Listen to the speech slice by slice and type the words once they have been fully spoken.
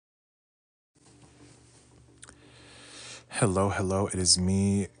Hello, hello. It is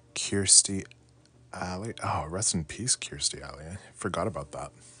me, Kirsty Alley. Oh, rest in peace, Kirsty Alley. I forgot about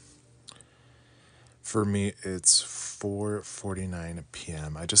that. For me, it's 4:49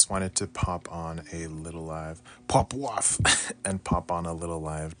 p.m. I just wanted to pop on a little live, pop off, and pop on a little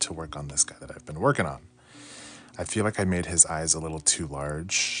live to work on this guy that I've been working on. I feel like I made his eyes a little too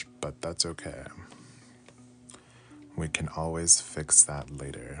large, but that's okay. We can always fix that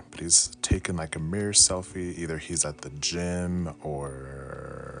later. But he's taken like a mirror selfie. Either he's at the gym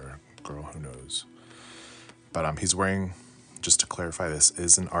or girl, who knows. But he's wearing, just to clarify, this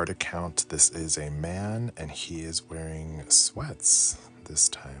is an art account. This is a man, and he is wearing sweats this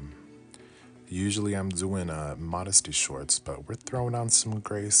time. Usually I'm doing modesty shorts, but we're throwing on some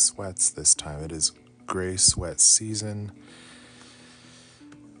gray sweats this time. It is gray sweat season.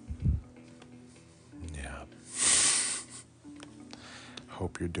 Yeah.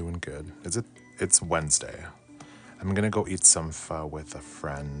 Hope you're doing good. It's Wednesday. I'm gonna go eat some pho with a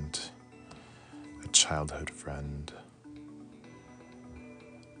friend, a childhood friend,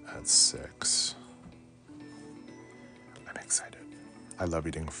 at 6. I'm excited. I love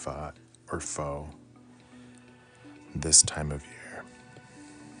eating pho this time of year.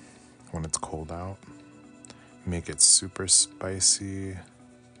 When it's cold out, make it super spicy,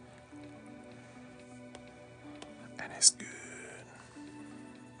 and it's good.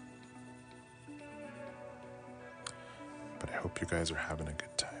 But I hope you guys are having a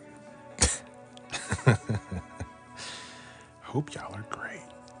good time. Hope y'all are great.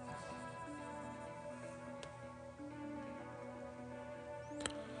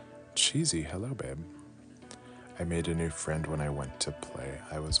 Cheesy, hello babe. I made a new friend when I went to play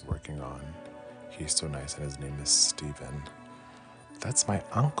I was working on. He's so nice and his name is Steven. That's my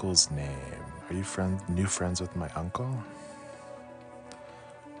uncle's name. Are you new friends with my uncle?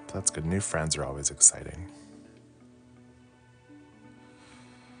 That's good. New friends are always exciting.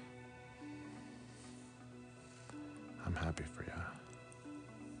 I'm happy for you.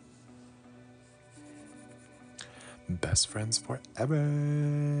 Best friends forever.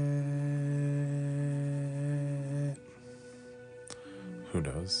 Who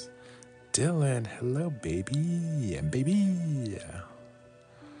knows? Dylan, hello, baby. Baby.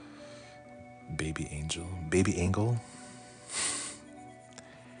 Baby angel. Baby angel.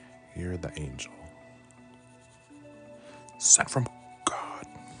 You're the angel. Sent from God.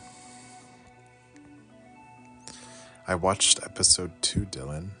 I watched episode 2,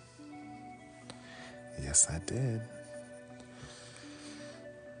 Dylan. Yes, I did.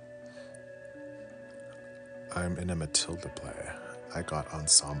 I'm in a Matilda play. I got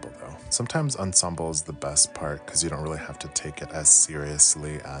ensemble though. Sometimes ensemble is the best part because you don't really have to take it as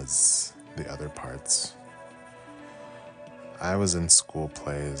seriously as the other parts. I was in school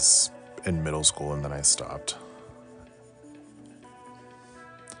plays in middle school and then I stopped.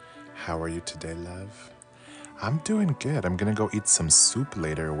 How are you today, love? I'm doing good. I'm gonna go eat some soup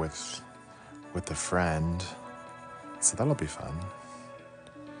later with a friend. So that'll be fun.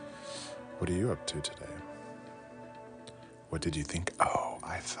 What are you up to today? What did you think? Oh,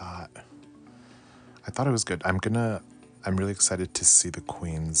 I thought it was good. I'm really excited to see the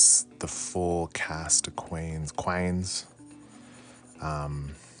Queens, the full cast of Queens,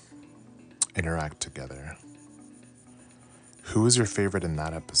 interact together. Who was your favorite in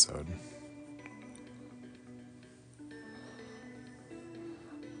that episode?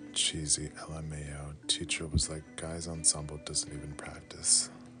 Cheesy LMAO. Teacher was like, guys, ensemble doesn't even practice.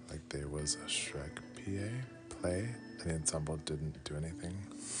 Like there was a Shrek play, and the ensemble didn't do anything.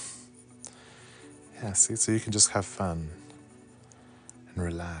 Yeah, see, so you can just have fun and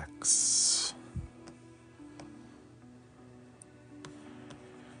relax.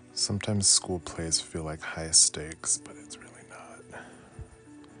 Sometimes school plays feel like high stakes, but it's really not.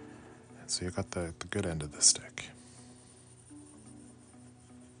 And so you got the good end of the stick.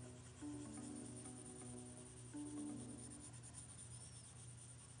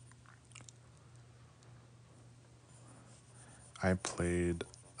 I played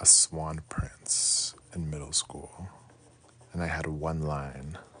a swan prince in middle school, and I had one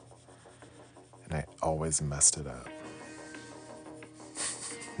line, and I always messed it up.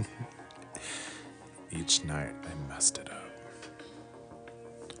 Each night I messed it up.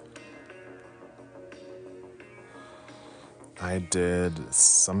 I did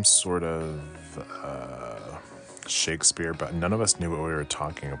some sort of Shakespeare, but none of us knew what we were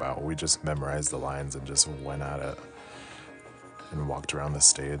talking about. We just memorized the lines and just went at it and walked around the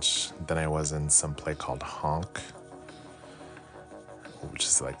stage. Then I was in some play called Honk, which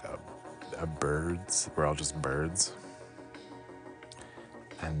is like a birds. We're all just birds.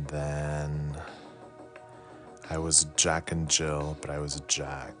 And then I was Jack and Jill, but I was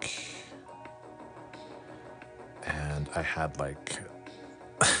Jack. And I had like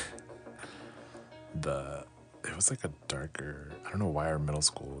it was like a darker, I don't know why our middle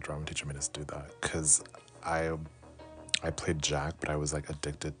school drama teacher made us do that, because I played Jack, but I was like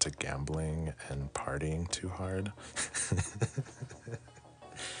addicted to gambling and partying too hard.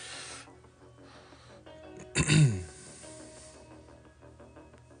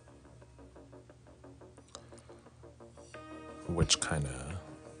 Which kind of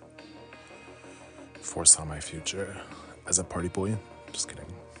foresaw my future as a party boy. Just kidding.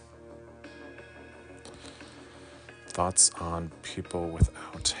 Thoughts on people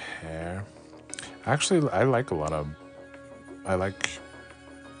without hair? Actually, I like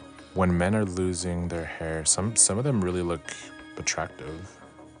when men are losing their hair. Some of them really look attractive.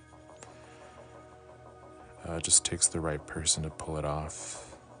 It just takes the right person to pull it off.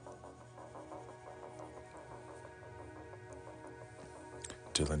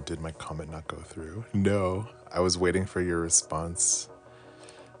 Dylan, did my comment not go through? No, I was waiting for your response.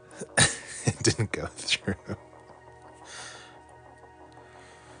 It didn't go through.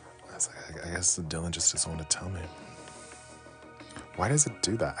 I guess Dylan just doesn't want to tell me. Why does it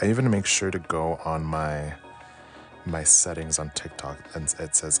do that? I even make sure to go on my settings on TikTok and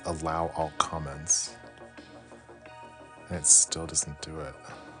it says allow all comments. And it still doesn't do it.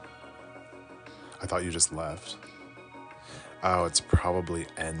 I thought you just left. Oh, it's probably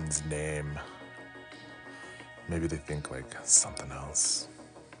N's name. Maybe they think like something else.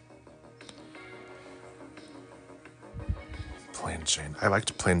 Plain Jane. I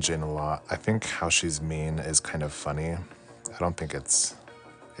liked Plain Jane a lot. I think how she's mean is kind of funny. I don't think it's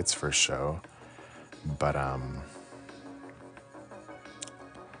for show. But I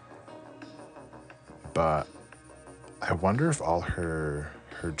wonder if all her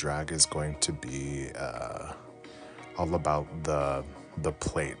drag is going to be all about the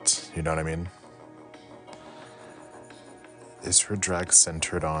plate. You know what I mean? Is her drag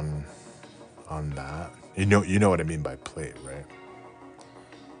centered on that? You know what I mean by plate, right?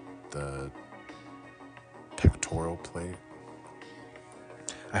 The pectoral plate.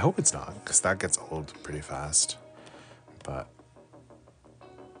 I hope it's not, because that gets old pretty fast. But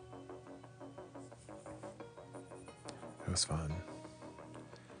it was fun.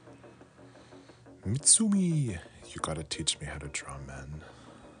 Mitsumi, you gotta teach me how to draw men.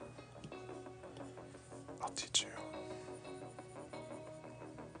 I'll teach you.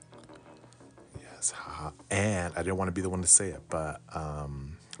 Yes, haha. And I didn't want to be the one to say it, but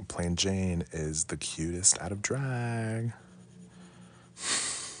Plain Jane is the cutest out of drag.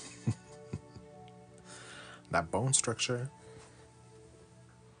 That bone structure.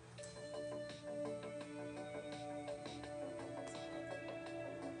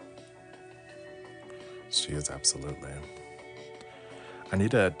 She is absolutely. I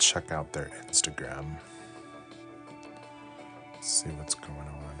need to check out their Instagram. See what's going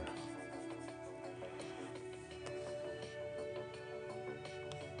on.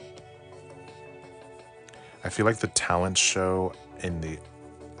 I feel like the talent show in the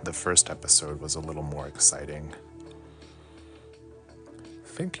first episode was a little more exciting.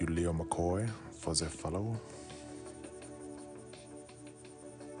 Thank you, Leo McCoy, for the follow.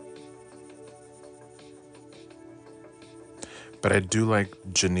 But I do like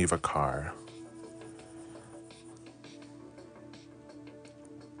Geneva Carr.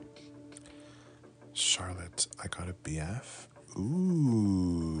 Charlotte, I got a BF.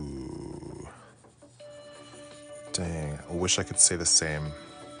 Ooh. Dang, I wish I could say the same.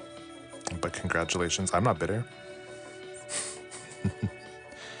 But congratulations, I'm not bitter.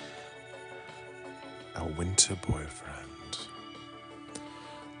 A winter boyfriend.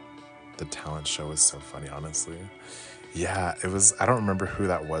 The talent show was so funny, honestly. Yeah, it was, I don't remember who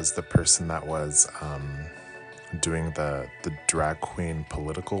that was, the person that was doing the drag queen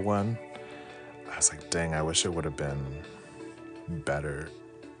political one. I was like, dang, I wish it would have been better.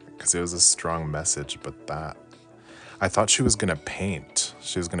 Because it was a strong message, but that... I thought she was going to paint.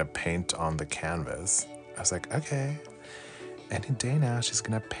 She was going to paint on the canvas. I was like, okay, any day now she's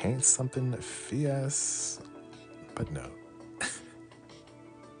going to paint something fierce. But no.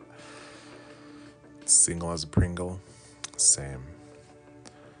 Single as a Pringle. Same.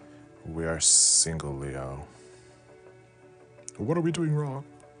 We are single, Leo. What are we doing wrong?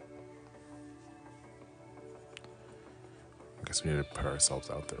 I guess we need to put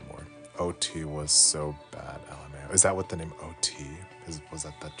ourselves out there more. OT was so bad, LMAO. Is that what the name OT is? Was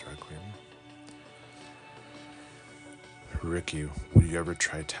that drag queen? Ricky, would you ever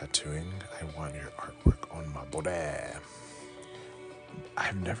try tattooing? I want your artwork on my body.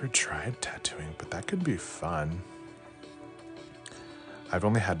 I've never tried tattooing, but that could be fun. I've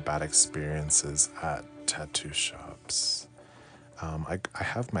only had bad experiences at tattoo shops. I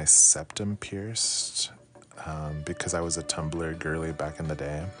have my septum pierced because I was a Tumblr girly back in the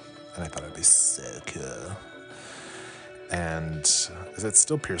day, and I thought it'd be so cool. And it's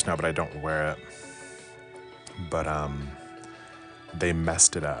still pierced now, but I don't wear it. But they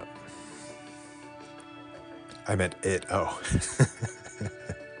messed it up. I meant it. Oh.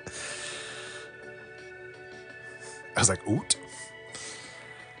 I was like, oot.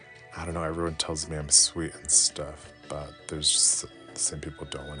 I don't know, everyone tells me I'm sweet and stuff, but there's just the same people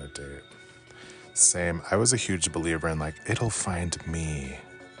don't want to date. Same. I was a huge believer in like, it'll find me.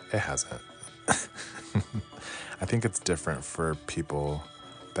 It hasn't. I think it's different for people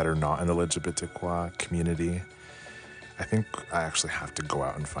that are not in the LGBTQ community. I think I actually have to go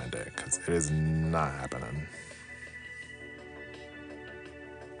out and find it because it is not happening.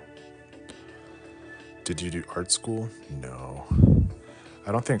 Did you do art school? No.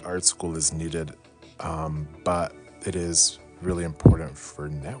 I don't think art school is needed, but it is really important for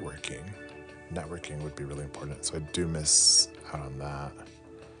networking. Networking would be really important, so I do miss out on that.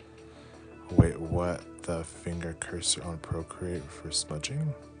 Wait, what? The finger cursor on Procreate for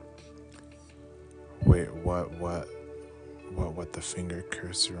smudging? Wait, what, the finger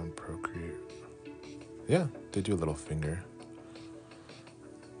cursor on Procreate? Yeah, they do a little finger.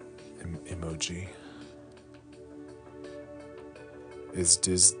 Emoji. Does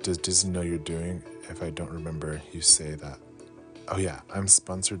Disney know you're doing? If I don't remember, you say that. Oh yeah, I'm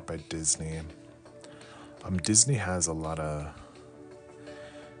sponsored by Disney. Disney has a lot of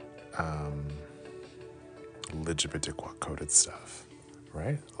LGBTQ coded stuff,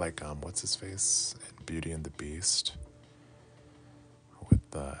 right? Like what's his face in Beauty and the Beast with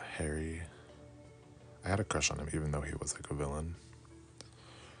Harry. I had a crush on him, even though he was like a villain.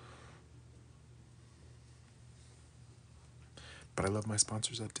 But I love my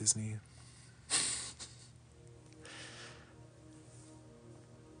sponsors at Disney.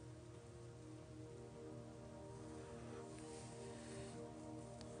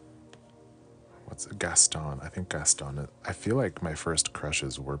 What's Gaston? I think Gaston. I feel like my first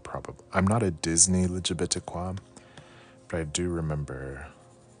crushes were probably. I'm not a Disney LGBTQ, but I do remember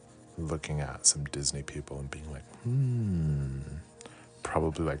looking at some Disney people and being like,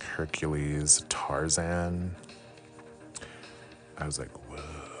 probably like Hercules, Tarzan. I was like, whoa.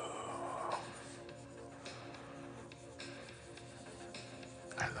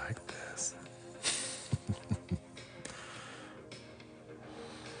 I like this.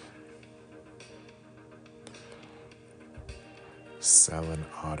 Selin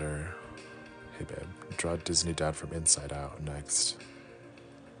Otter. Hey babe, draw Disney Dad from Inside Out next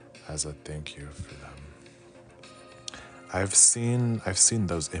as a thank you for them. I've seen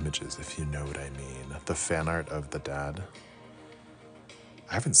those images, if you know what I mean. The fan art of the dad.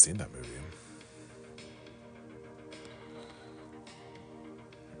 I haven't seen that movie.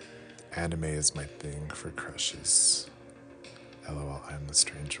 Anime is my thing for crushes. LOL, I'm the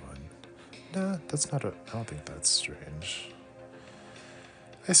strange one. Nah, that's not I don't think that's strange.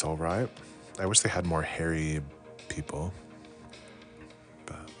 It's alright. I wish they had more hairy people.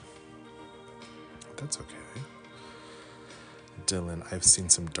 But that's okay. Dylan, I've seen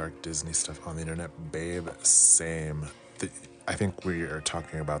some dark Disney stuff on the internet. Babe, same. I think we are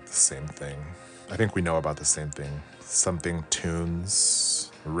talking about the same thing. I think we know about the same thing. Something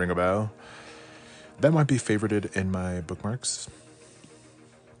tunes ring a bell. That might be favorited in my bookmarks.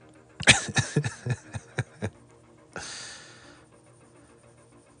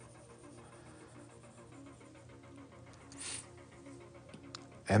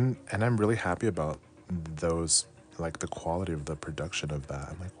 and I'm really happy about those, like the quality of the production of that.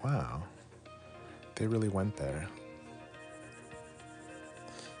 I'm like, wow, they really went there.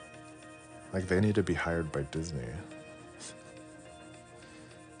 Like, they need to be hired by Disney.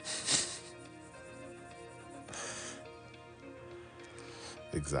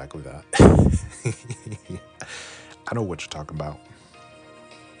 Exactly that. I know what you're talking about.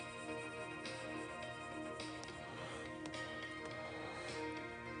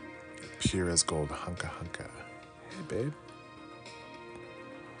 Pure as gold, hunka hunka. Hey, babe.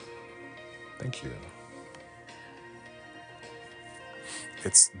 Thank you.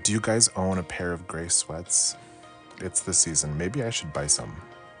 Do you guys own a pair of gray sweats? It's the season. Maybe I should buy some.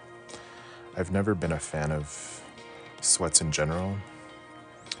 I've never been a fan of sweats in general.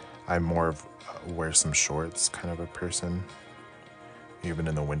 I'm more of wear some shorts kind of a person, even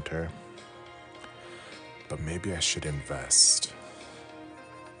in the winter. But maybe I should invest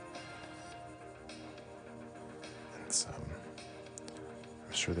in some.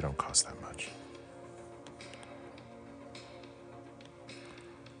 Sure, they don't cost that much.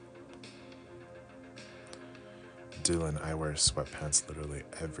 Dylan, I wear sweatpants literally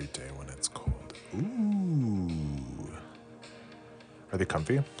every day when it's cold. Ooh. Are they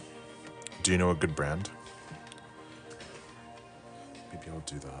comfy? Do you know a good brand? Maybe I'll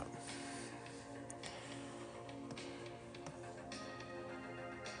do that.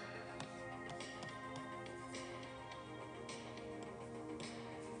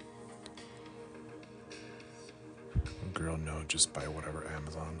 Girl, no, just buy whatever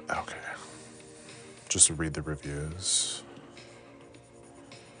Amazon. Okay. Just read the reviews.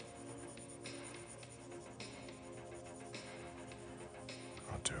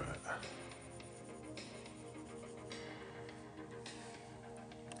 I'll do it.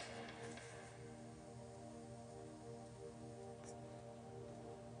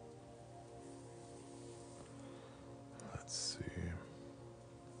 Let's see.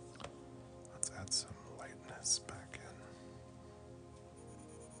 Let's add some lightness back in.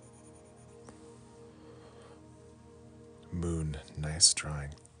 Moon, nice drawing.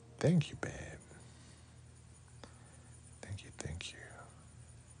 Thank you, babe. Thank you, thank you.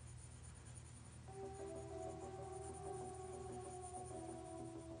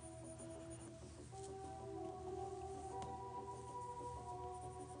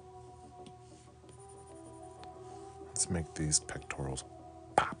 Let's make these pectorals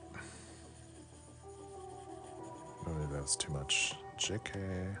pop. Maybe that's too much.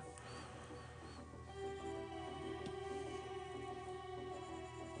 JK.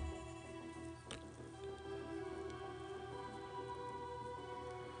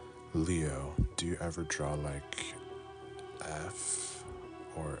 Leo, do you ever draw like F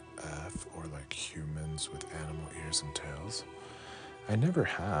or like humans with animal ears and tails? I never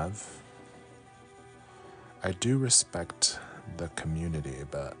have. I do respect the community,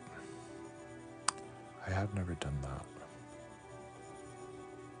 but I have never done that.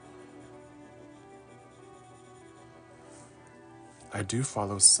 I do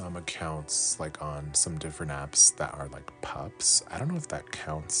follow some accounts like on some different apps that are like pups. I don't know if that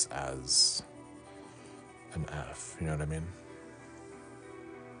counts as an F, you know what I mean?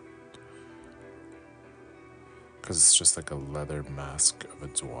 Because it's just like a leather mask of a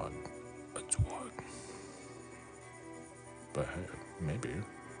dog. A dog. But hey, maybe.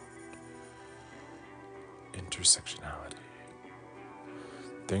 Intersectionality.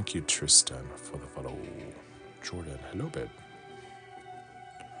 Thank you, Tristan, for the follow. Jordan, hello, babe.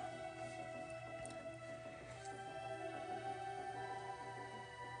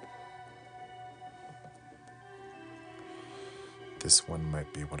 This one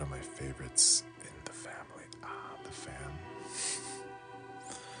might be one of my favorites in the family. Ah, the fam.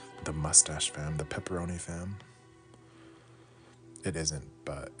 The mustache fam, the pepperoni fam. It isn't,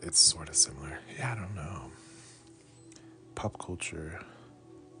 but it's sort of similar. Yeah, I don't know. Pop culture.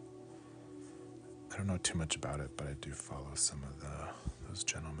 I don't know too much about it, but I do follow some of those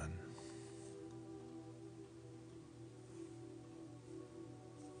gentlemen.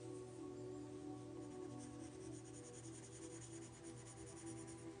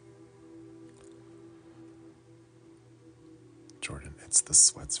 Jordan, it's the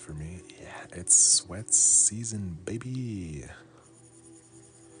sweats for me. Yeah, it's sweats season, baby.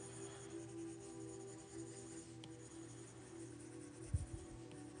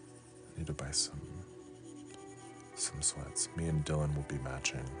 I need to buy some sweats. Me and Dylan will be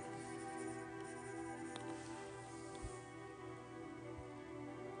matching.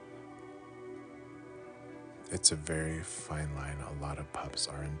 It's a very fine line. A lot of pups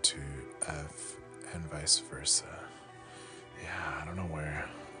are into F and vice versa. Yeah, I don't know where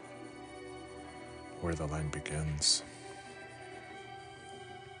the line begins.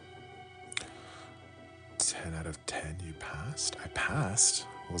 10 out of 10, you passed? I passed?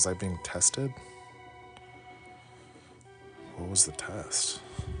 Was I being tested? What was the test?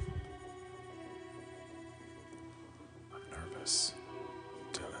 I'm nervous.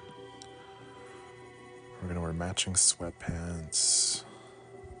 Dylan. We're gonna wear matching sweatpants.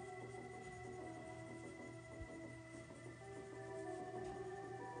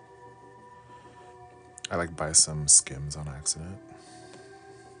 I like buy some Skims on accident.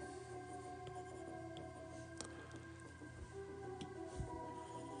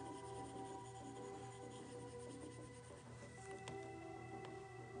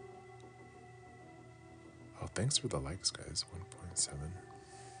 Oh, thanks for the likes, guys. 1.7.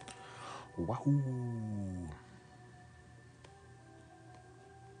 Wahoo!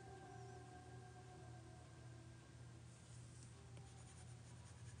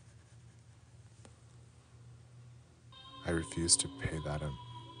 I refuse to pay that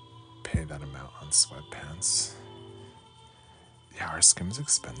pay that amount on sweatpants. Yeah, are Skims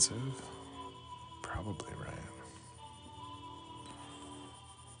expensive? Probably, right?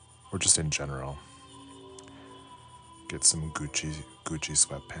 Or just in general. Get some Gucci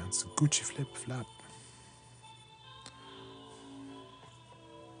sweatpants. Gucci flip flop.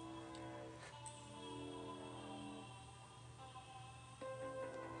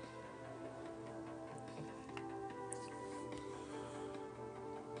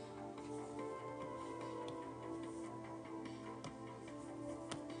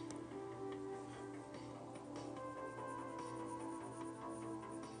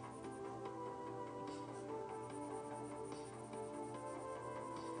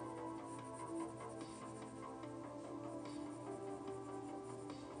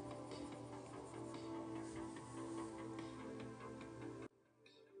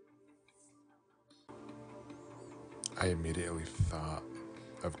 I immediately thought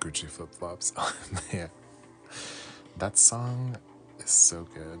of Gucci flip flops. Yeah. That song is so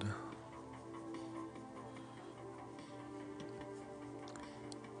good.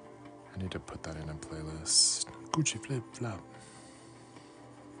 I need to put that in a playlist. Gucci flip flop.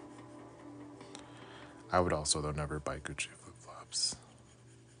 I would also, though, never buy Gucci flip flops.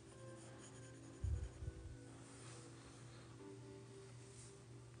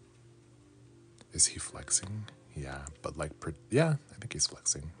 Is he flexing? Yeah, but like, yeah, I think he's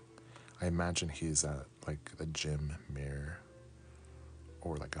flexing. I imagine he's at like a gym mirror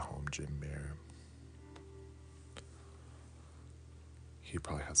or like a home gym mirror. He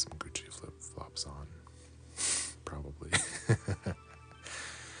probably has some Gucci flip flops on. Probably.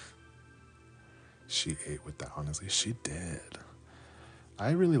 She ate with that, honestly. She did.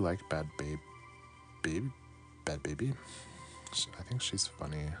 I really like Bad Baby. I think she's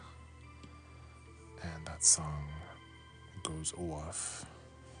funny. And that song goes off.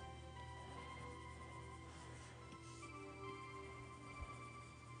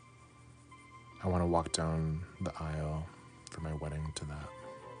 I want to walk down the aisle for my wedding to that.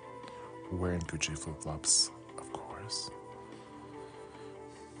 Wearing Gucci flip-flops, of course.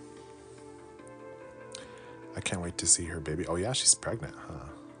 I can't wait to see her baby. Oh yeah, she's pregnant, huh?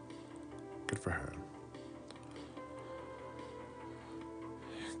 Good for her.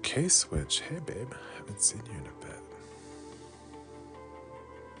 K-Switch, hey babe, haven't seen you in a bit.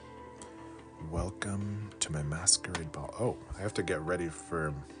 Welcome to my masquerade ball. Oh, I have to get ready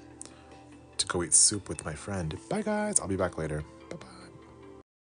to go eat soup with my friend. Bye guys, I'll be back later. Bye-bye.